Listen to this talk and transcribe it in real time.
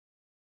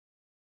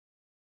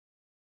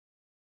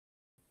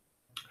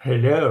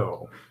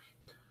Hello.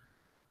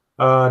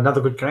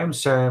 Another good game,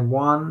 San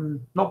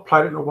Juan. Not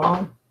played it in a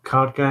while.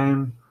 Card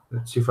game.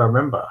 Let's see if I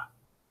remember.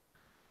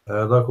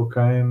 Local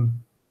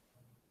game.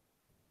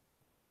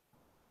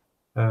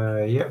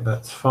 Yeah,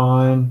 that's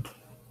fine.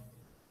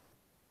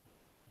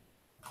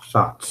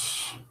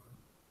 Starts.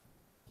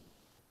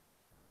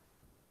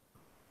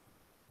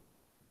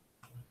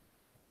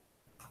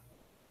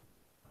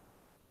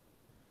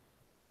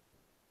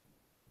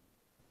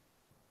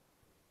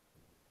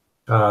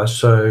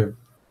 So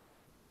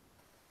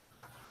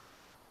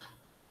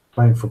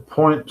playing for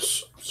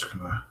points. Just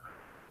gonna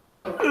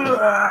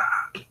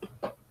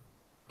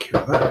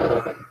kill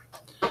that.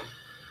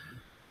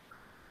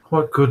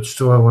 What goods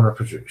do I want to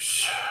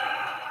produce?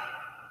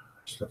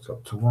 So that's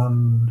up to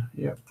 1.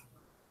 Yep.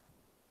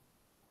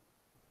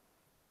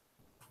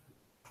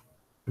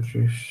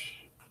 Produce.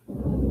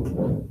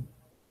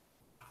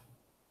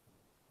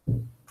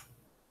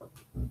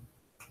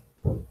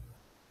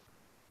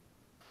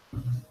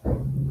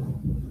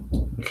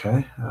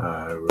 Okay.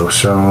 We'll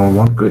sell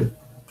 1 good.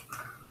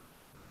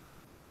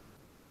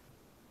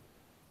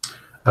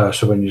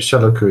 So when you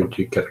sell a good,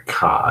 you get a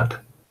card.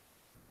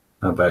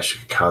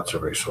 Basically, cards are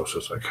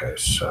resources. Okay,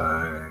 so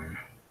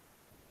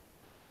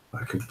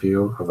I could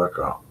build. What have I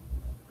got?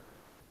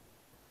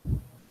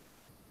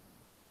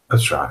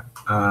 That's right.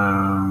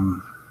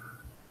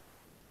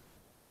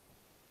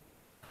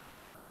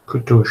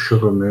 Could do a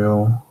sugar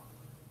mill.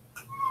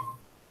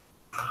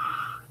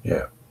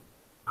 Yeah.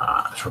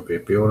 This will be a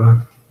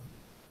builder.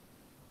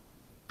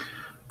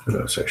 We're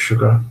going to say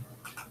sugar.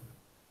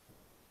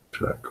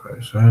 So that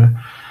goes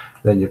there.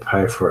 Then you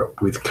pay for it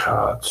with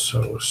cards.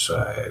 So we'll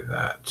say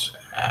that.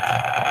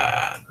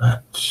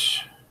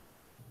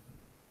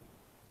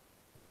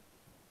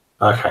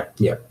 Okay.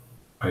 Yeah.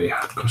 Oh,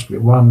 yeah. It cost me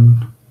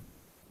 1.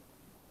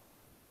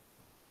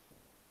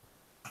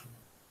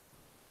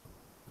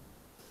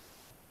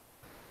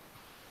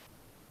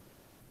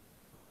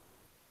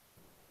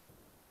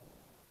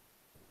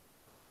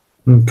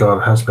 God,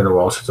 it has been a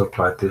while since I've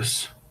played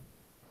this.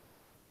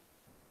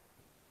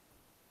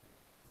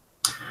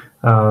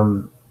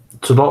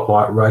 It's a lot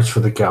like Race for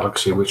the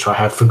Galaxy, which I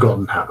had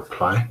forgotten how to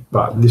play,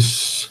 but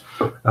this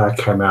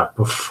came out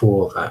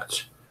before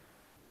that.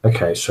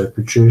 Okay, so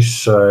produce.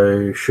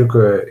 So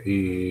sugar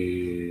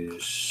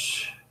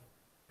is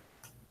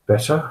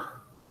better.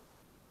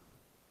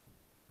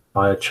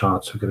 Higher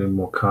chance of getting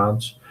more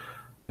cards.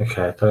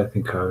 Okay, I don't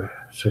think I.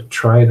 So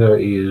trader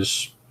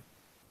is.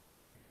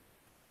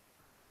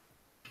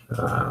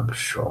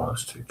 Sure,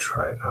 let's do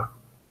trader.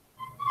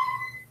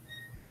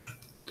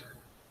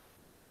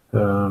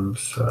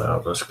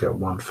 So let's get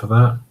 1 for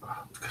that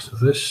because of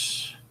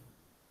this.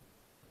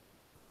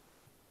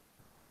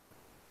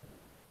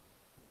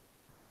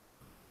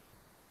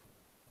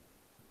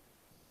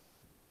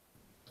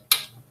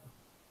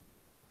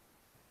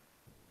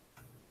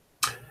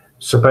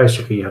 So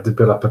basically, you have to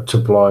build up a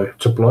tableau.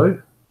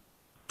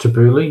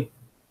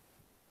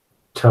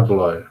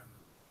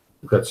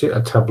 That's it,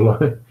 a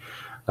tableau.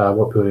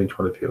 What building do you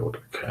want to build?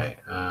 Okay.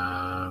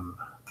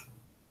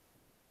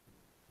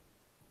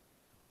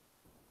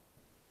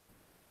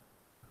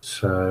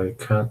 So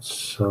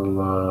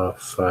cancel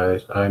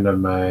phase, owner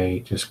may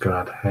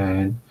discard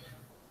hand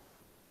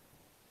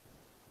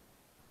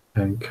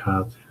and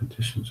card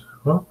additions.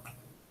 What?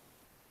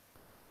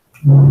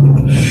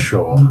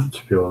 Sure,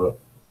 to build it.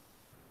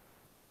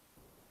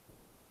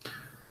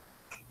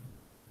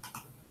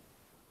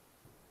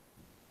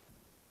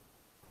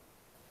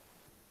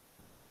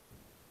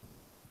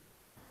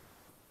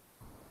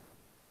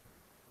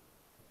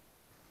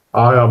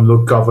 I am the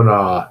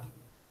governor.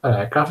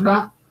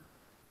 Governor?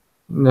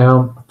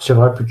 Now, so if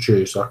I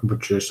produce, I can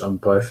produce on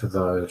both of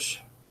those.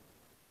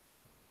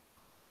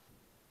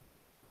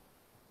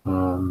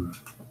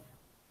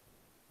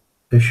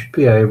 They should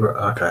be able.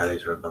 Okay,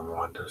 these are the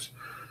reminders.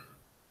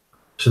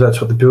 So that's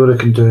what the builder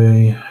can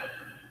do.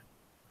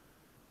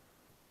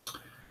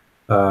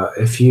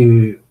 If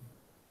you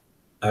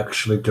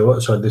actually do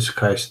it, so in this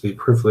case, the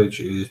privilege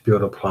is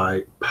builder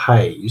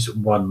pays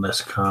 1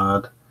 less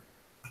card.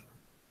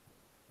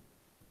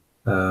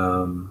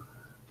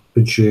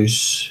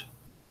 Produce.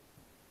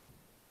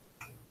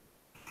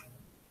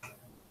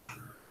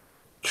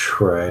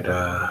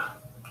 Trader.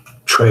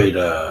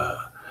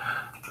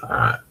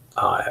 Alright,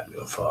 I am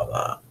your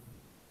father.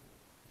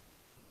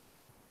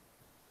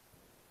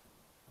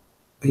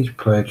 Each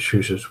player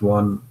chooses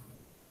 1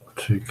 or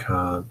 2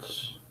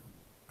 cards.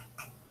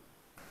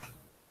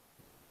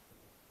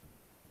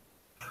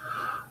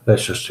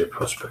 Let's just do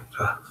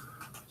Prospector.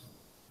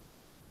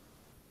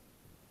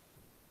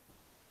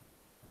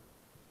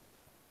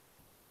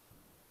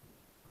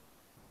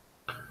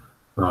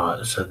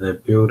 Right, so they're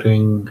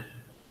building.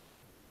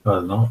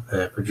 Well, not,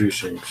 they're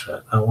producing.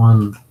 So that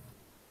one.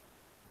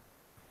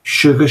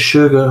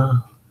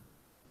 Sugar.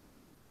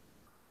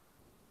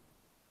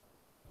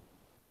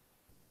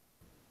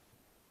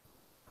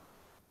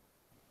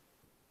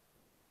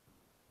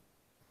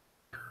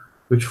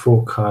 Which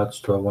 4 cards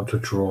do I want to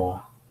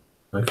draw?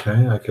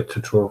 Okay, I get to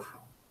draw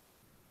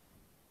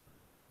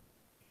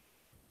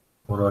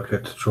Or do I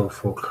get to draw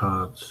 4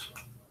 cards?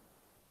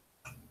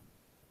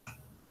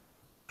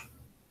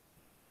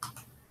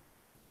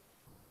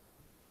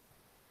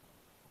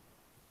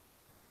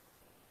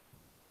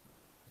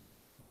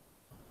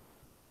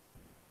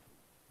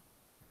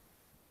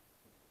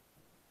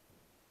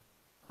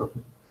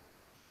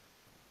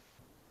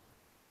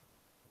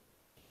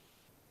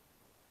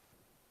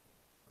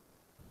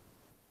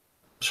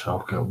 So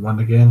I'll get 1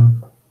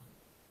 again.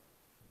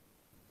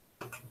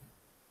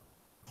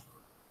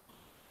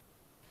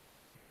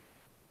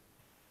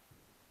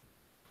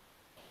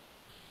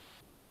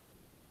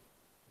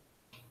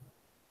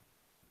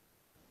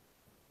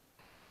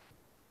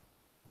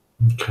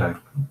 Okay.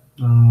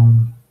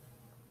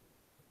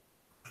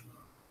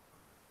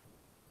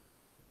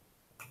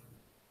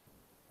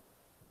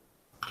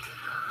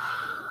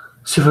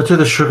 So if I do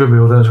the sugar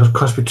mill, then it's going to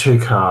cost me 2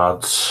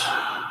 cards.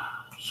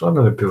 So I'm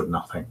going to build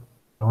nothing.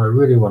 I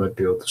really want to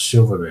build the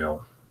silver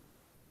mill.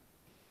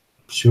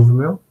 Silver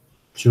mill?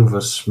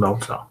 Silver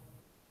smelter.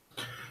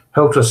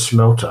 Helter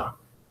smelter.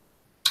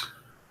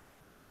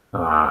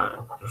 So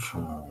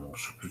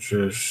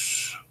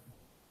produce.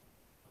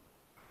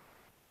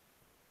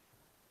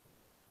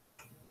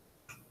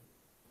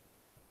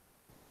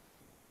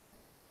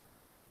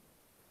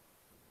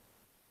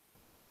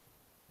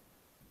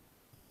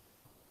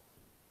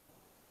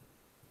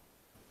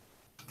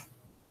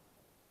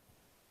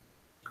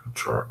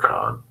 Draw a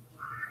card.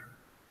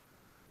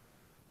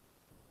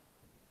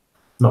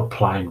 Not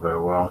playing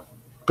very well.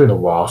 Been a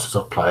while since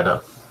I've played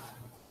it.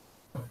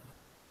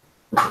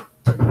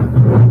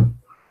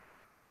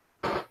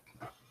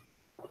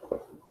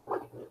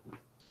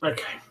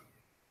 Okay.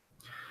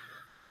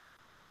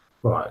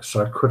 Right,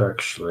 so I could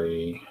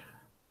actually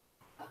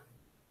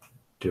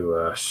do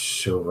a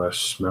silver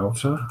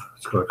smelter.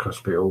 It's got to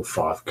cost me all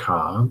 5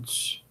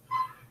 cards.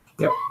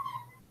 Yep.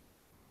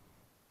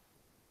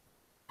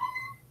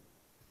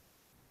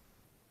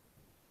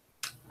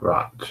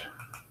 Right.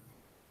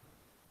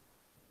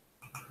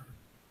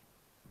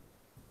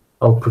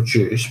 I'll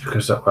produce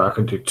because that way I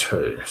can do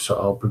 2. So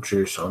I'll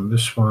produce on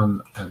this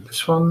one and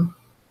this one.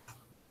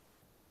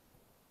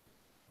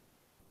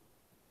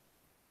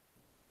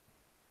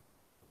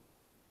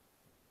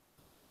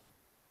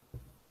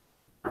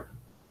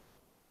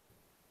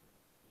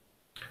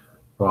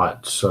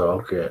 Right, so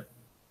I'll get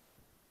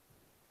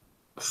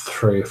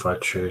 3 if I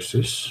choose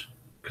this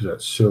because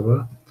that's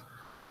silver.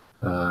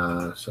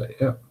 So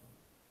yeah.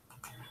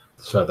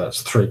 So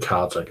that's 3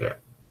 cards I get.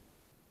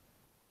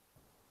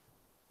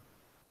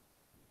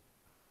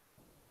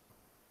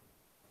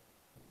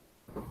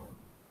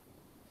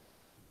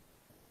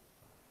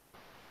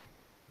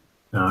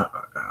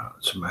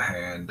 It's in my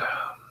hand.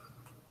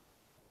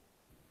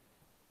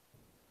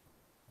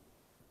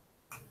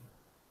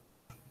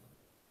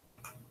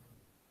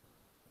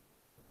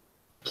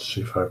 Let's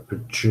see if I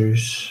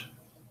produce.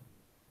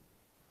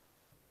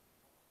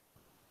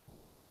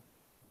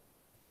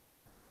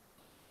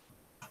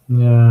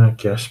 Yeah, I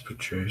guess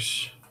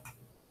produce.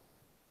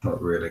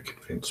 Not really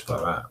convinced by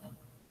that.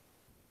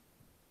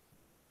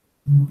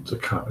 So I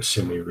can't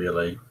see me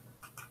really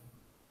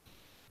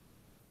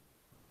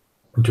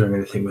doing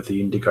anything with the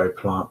indigo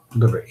plant.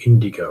 Whatever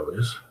indigo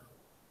is.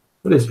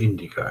 What is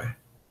indigo?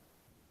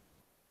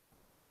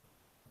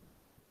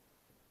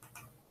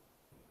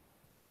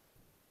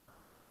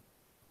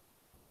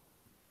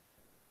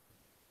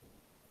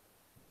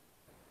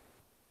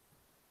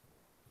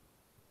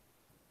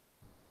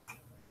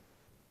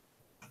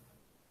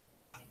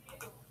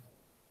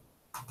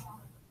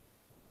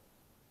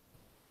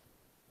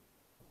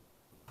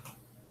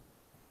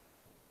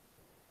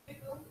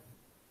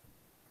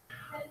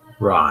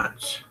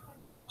 Right.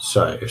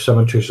 So if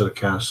someone chooses a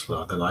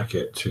councillor, then I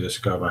get to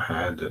just go my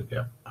hand and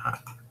yeah.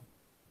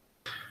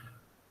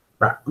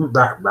 Right.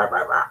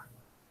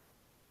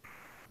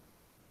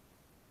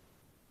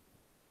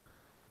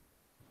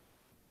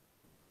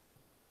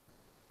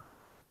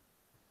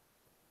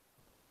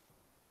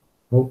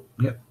 Oh,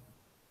 yep.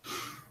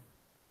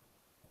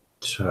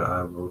 So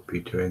I will be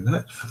doing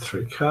that for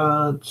 3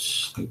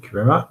 cards. Thank you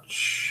very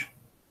much.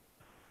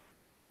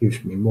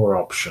 Gives me more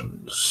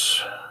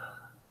options.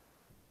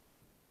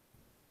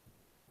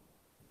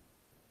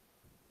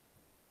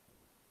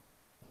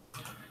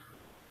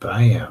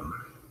 Bam.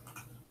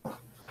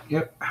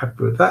 Yep,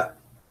 happy with that.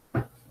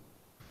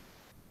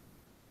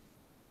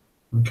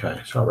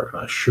 Okay, so I reckon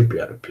I should be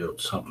able to build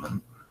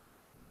something.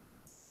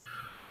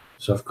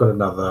 So I've got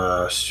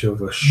another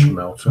silver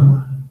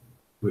smelter,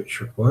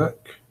 which would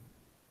work.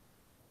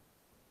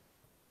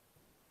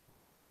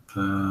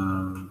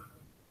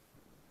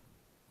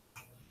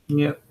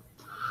 Yep,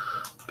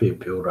 be a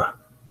builder.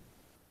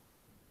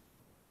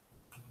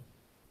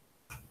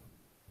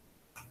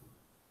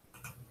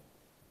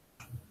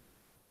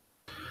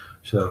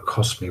 So that'll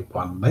cost me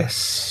 1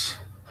 less.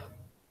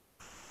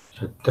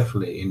 So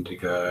definitely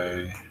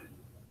indigo,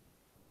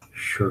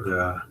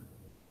 sugar.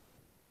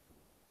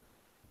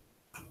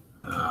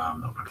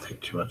 I'm not going to think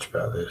too much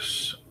about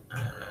this.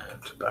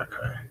 And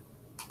tobacco.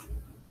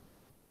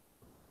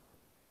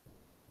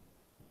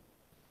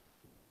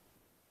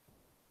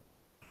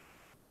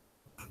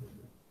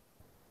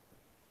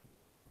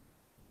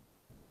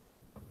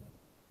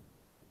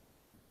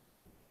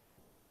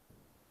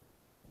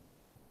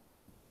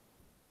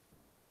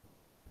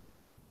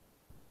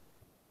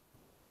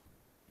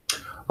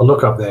 I'll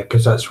look up there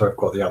because that's where I've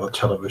got the other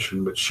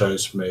television, which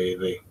shows me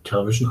the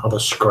other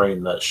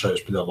screen that shows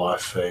me the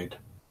live feed.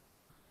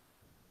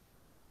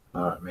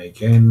 All right, me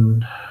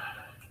again.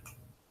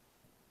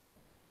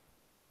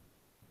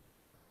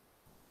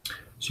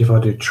 See if I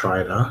do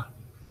trader.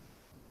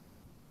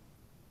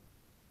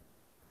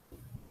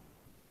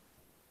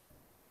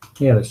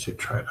 Yeah, let's do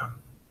trader.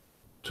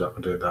 So I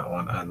can do that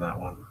one and that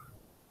one.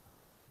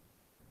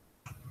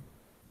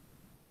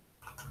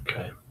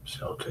 Okay,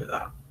 so I'll do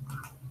that.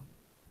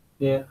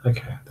 Yeah,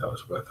 okay, that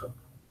was worth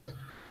it.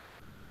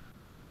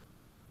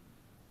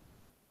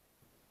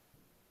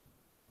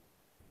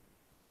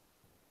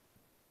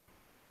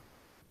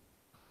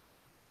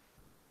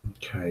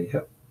 Okay,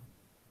 yep.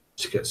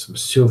 Let's get some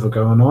silver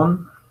going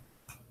on.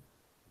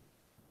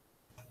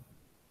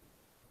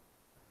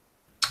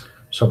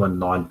 So I'm at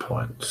 9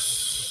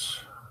 points.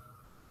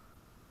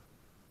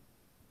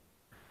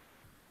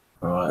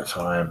 Right,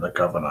 I am the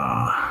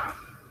governor.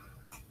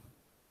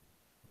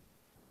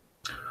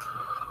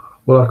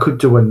 Well, I could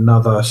do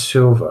another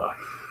silver.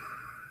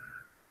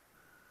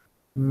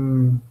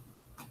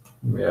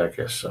 Yeah, I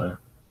guess so.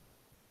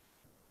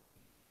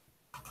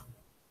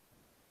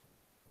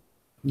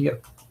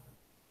 Yep.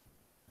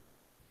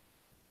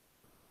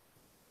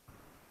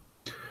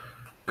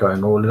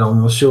 Going all in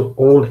on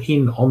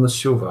the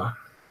silver.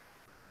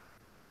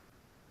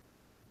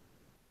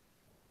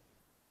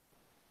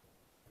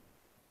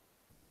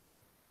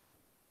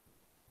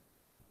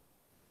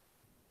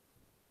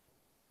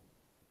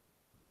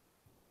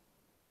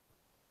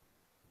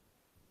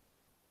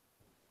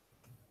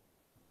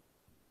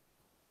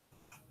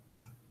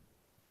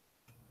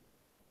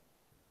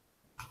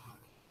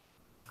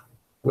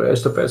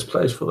 Where's the best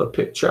place for the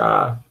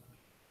picture?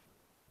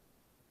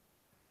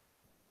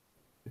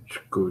 Which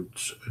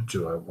goods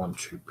do I want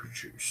to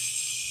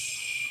produce?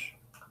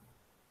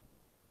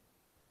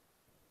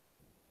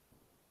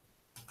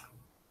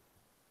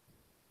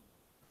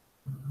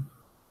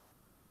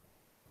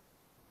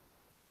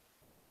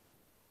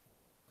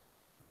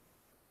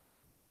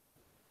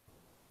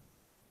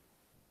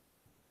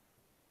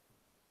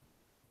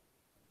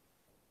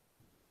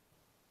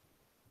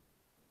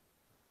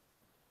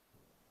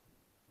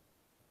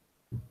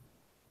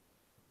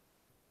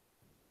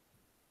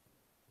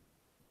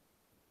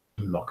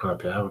 I'm not going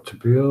to be able to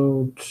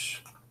build.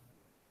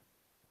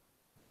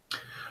 As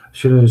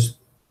soon as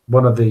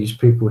one of these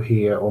people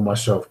here or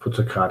myself puts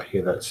a card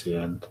here, that's the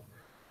end.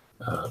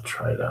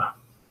 Trader.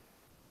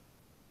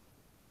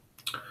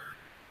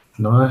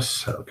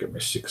 Nice. That'll give me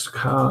 6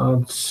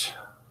 cards.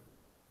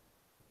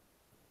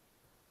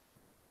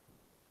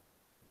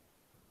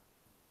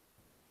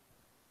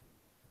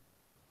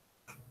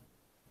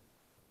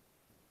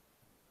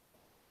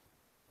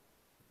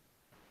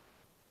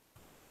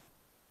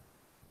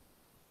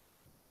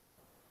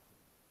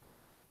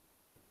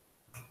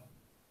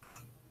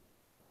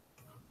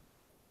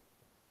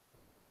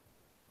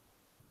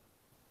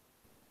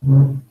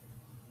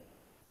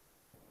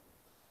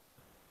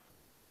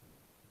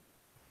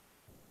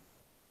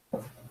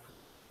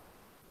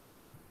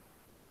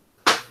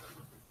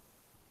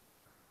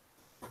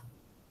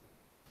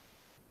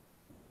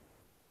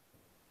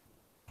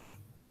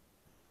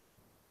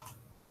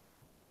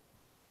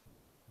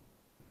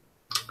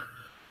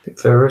 I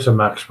think there is a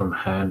maximum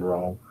hand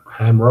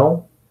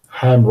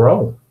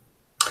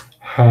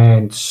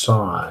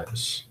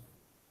size.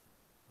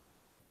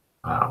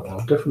 Well,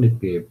 I'll definitely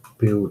be a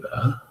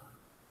builder.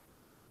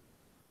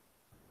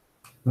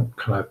 What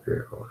can I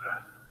build?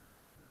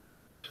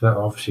 So that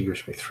obviously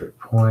gives me 3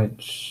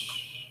 points.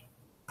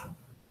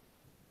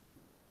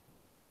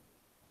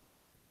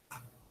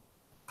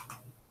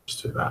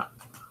 Let's do that.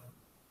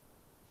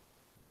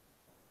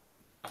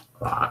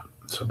 Right,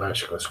 so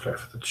basically let's go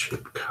for the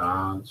cheap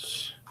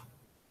cards.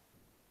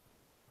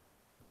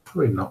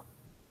 Probably not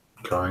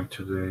going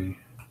to do.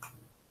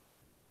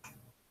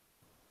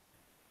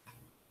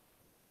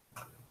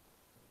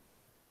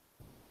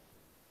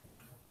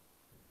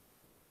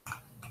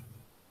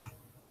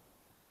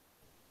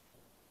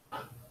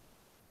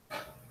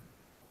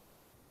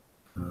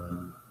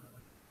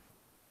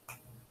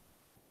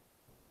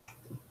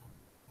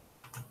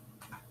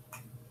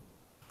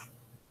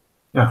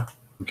 Yeah,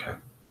 okay.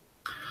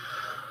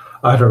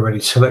 I'd already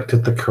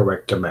selected the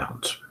correct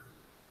amount.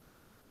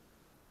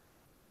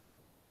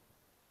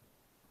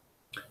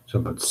 So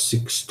I'm at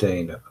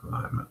 16 at the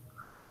moment.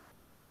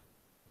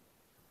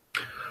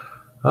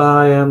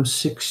 I am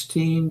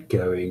 16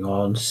 going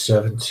on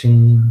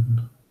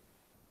 17.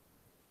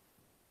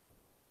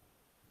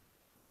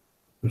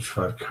 Which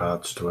 5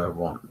 cards do I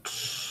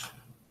want?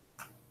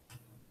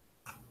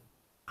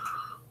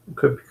 It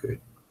could be good.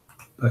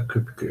 That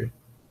could be good.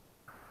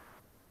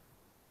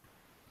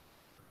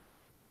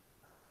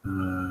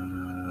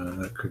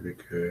 That could be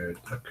good.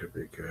 That could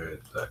be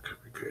good. That could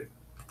be good.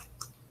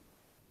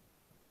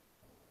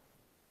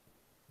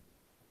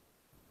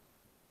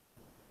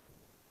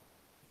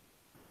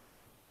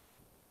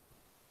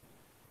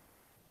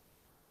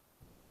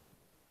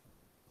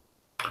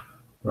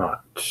 Right.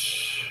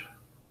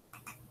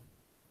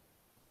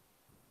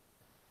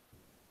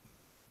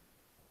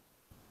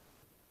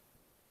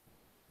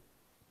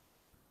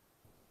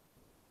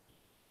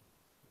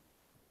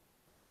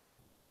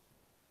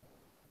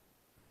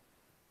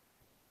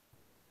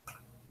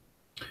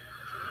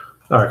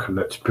 Okay,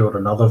 let's build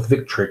another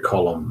victory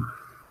column.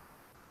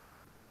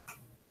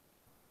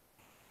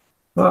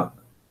 What?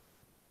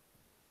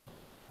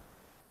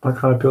 Why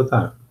can't I build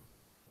that?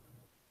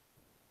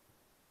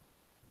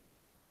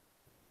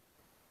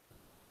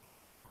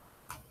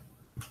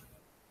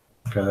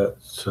 Okay,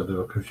 that's a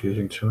little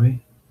confusing to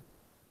me.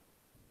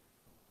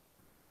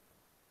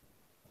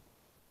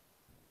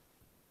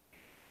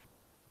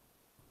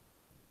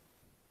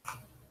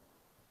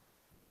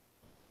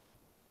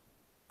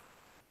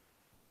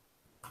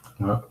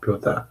 Right,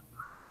 build that.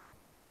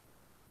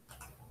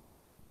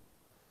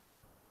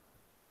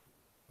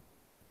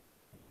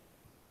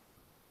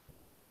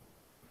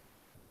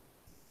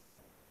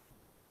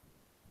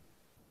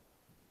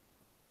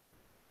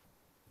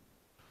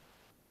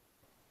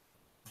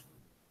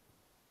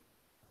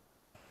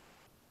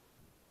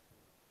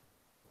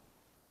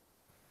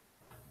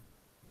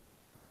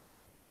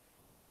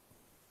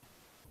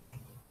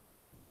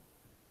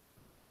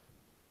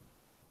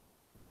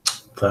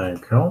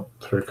 Thank you.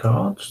 3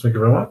 cards. Thank you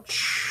very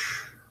much.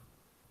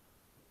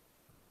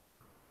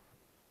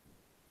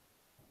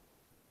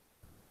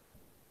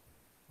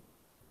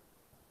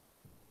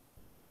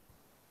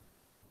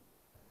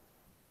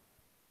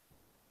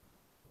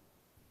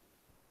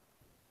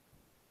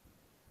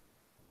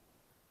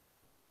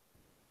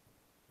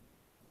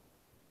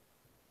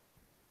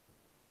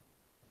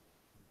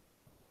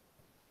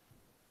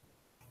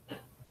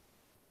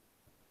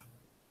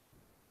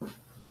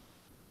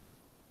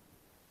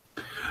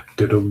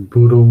 Dum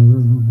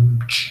boom.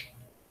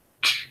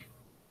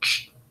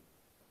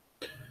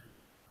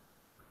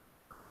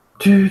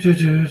 Do do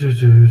do do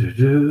do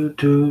do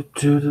do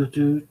do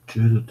do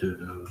do do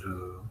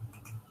do.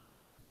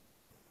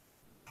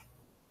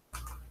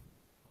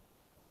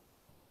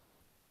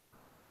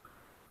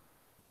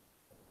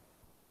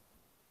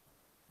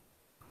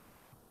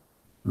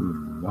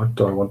 What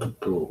do I want to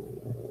do?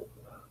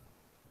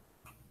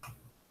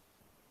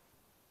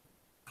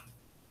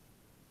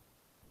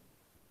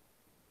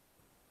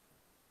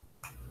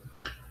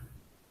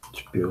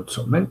 To build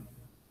something.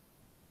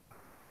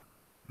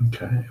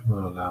 Okay, it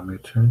will allow me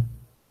to.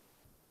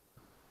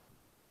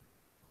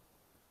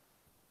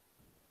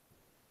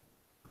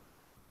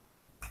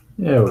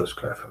 Yeah, we'll just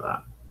go for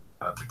that.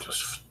 That'll be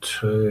just for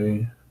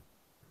 2.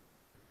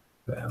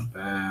 Bam,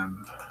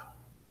 bam.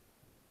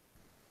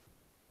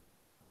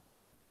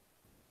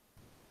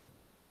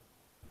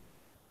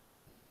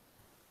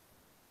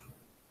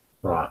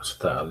 Right,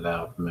 so that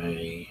allowed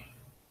me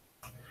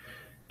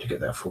to get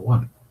that for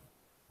 1.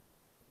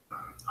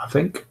 I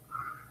think.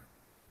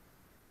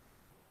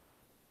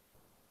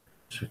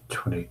 So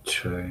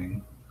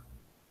 22.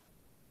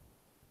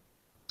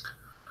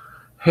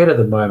 Head at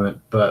the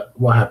moment, but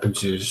what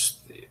happens is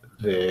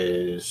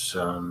there's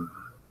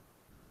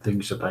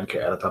things that don't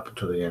get added up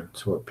until the end.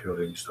 So what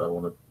buildings do I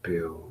want to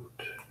build?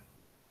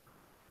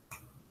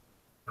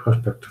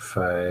 Prospector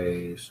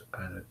phase,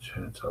 and it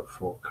turns up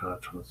 4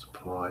 cards on the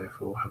supply.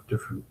 If all have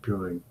different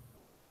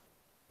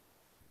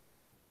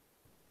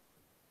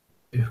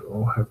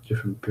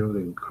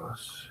building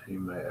costs, he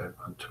may add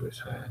 1 to his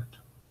hand.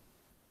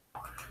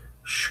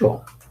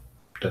 Sure.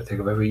 Don't think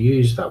I've ever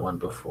used that one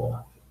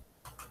before.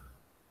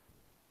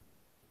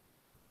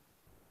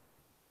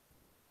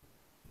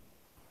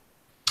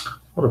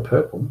 What a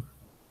purple.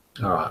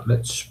 Alright,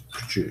 let's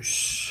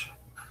produce.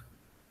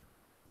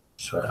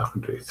 So I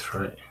can do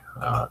 3.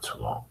 That's a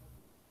lot.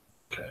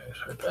 Okay,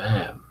 so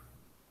bam.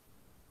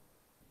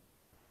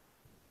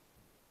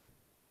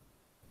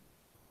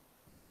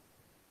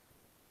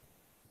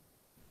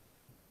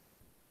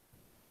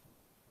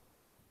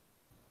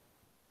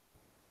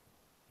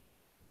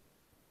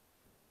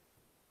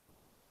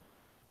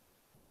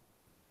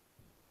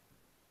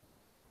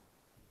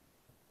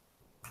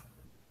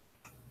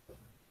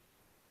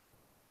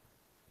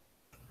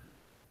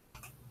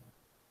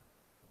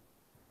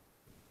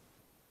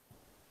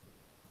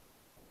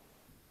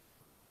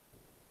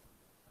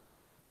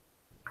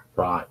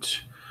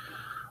 Right.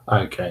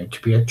 Okay,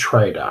 to be a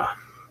trader.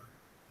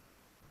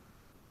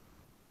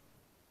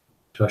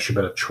 So I should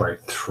better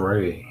trade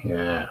 3.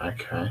 Yeah,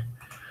 okay.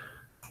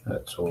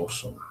 That's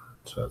awesome.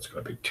 So that's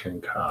going to be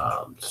 10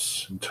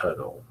 cards in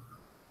total.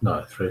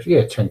 No, 3.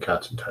 Yeah, 10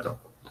 cards in total.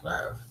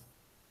 Wow.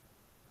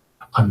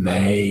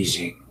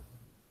 Amazing.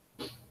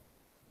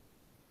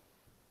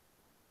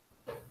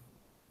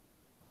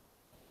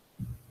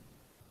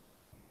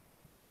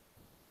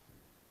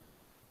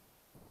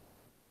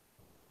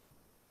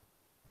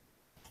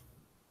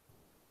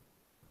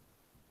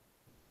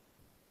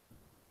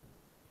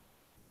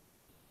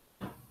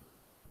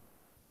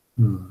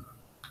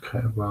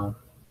 Okay, well,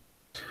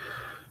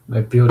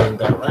 they're building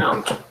that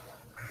round.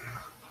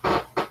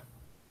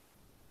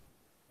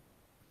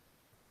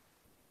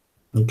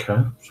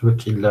 Okay, so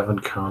which 11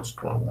 cards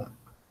do I want?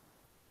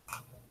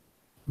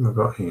 What have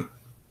I got here?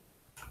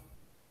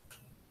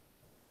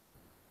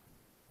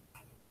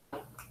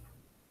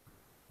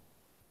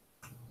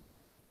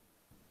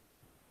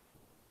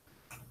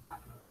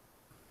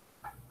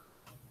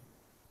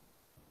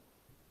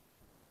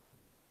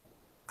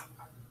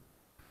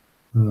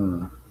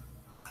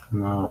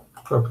 Well,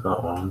 Grab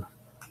that one.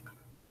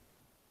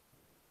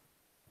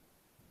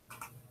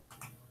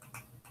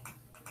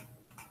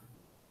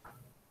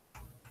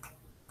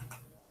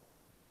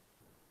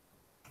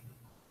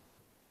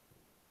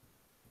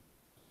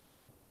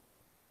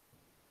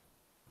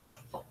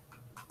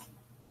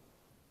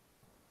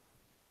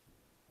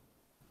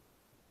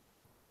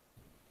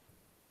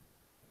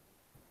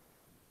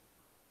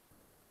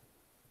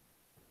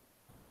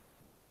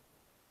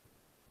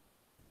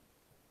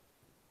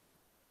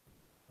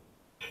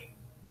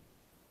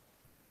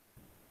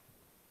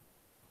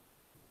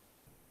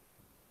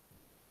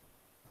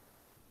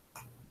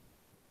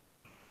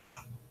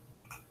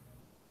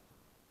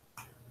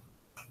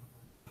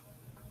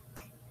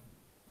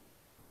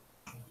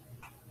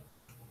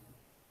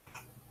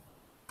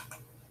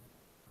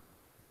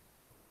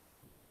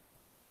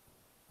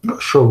 Not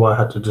sure why I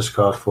had to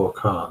discard 4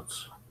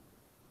 cards.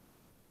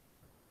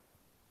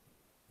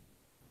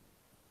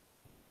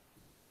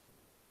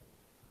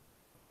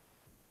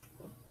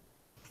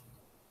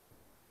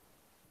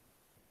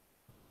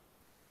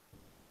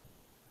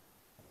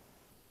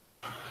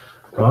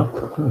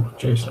 Oh,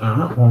 jeez.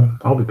 Well,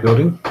 I'll be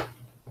building.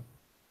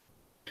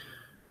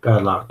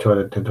 Bad luck to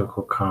an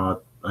identical card.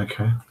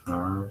 Okay.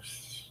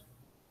 There's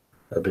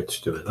a bit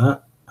to do with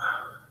that.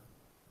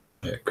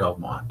 Yeah, gold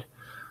mine.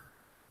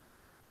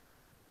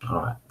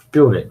 Alright,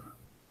 building.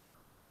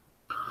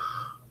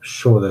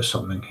 Sure, there's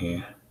something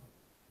here.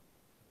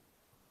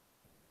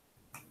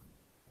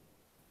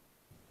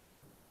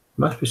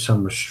 Must be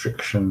some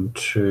restriction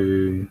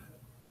to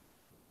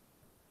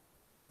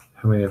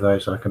how many of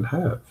those I can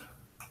have.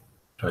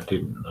 I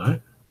didn't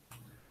know.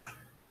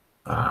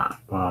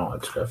 Well,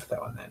 let's go for that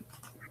one then.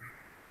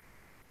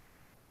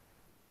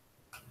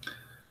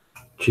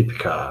 Cheaper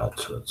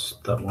cards. So it's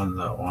that one,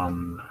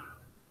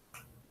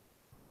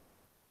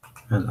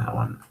 and that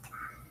one.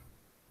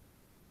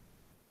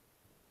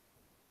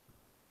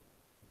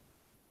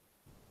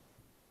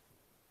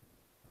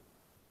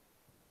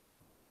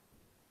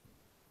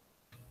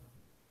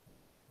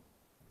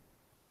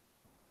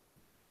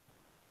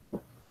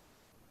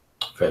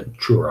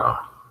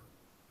 Ventura.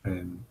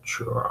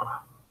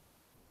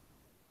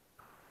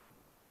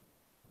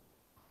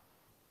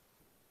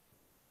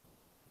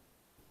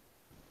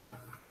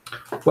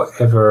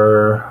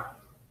 Whatever.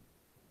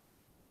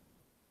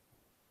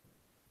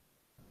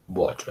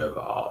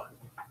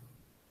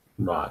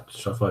 Right,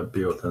 so if I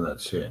build, then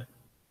that's it.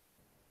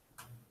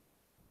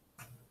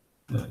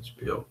 Let's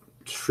build.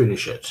 Let's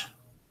finish it.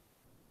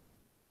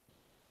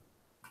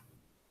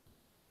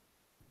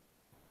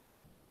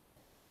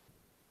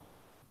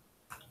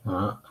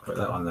 Alright, put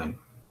that one then.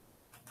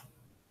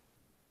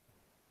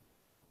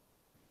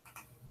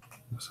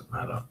 Doesn't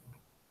matter.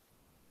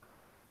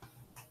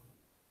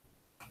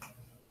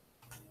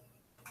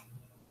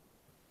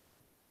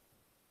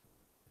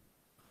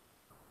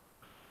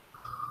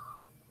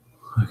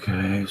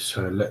 Okay,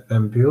 so let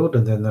them build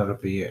and then that'll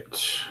be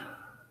it.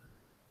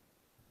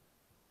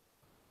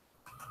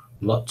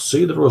 Let's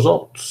see the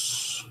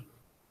results.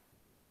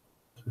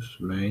 This is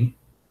me.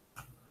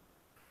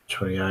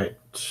 28.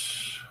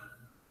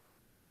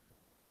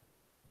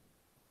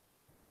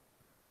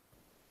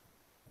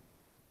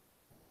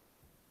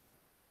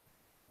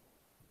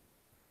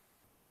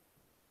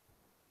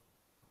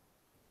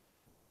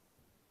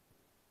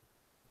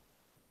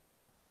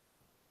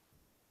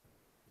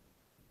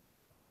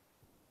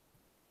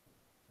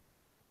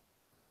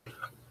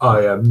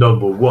 I am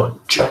number one.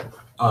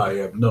 I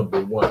am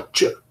number one.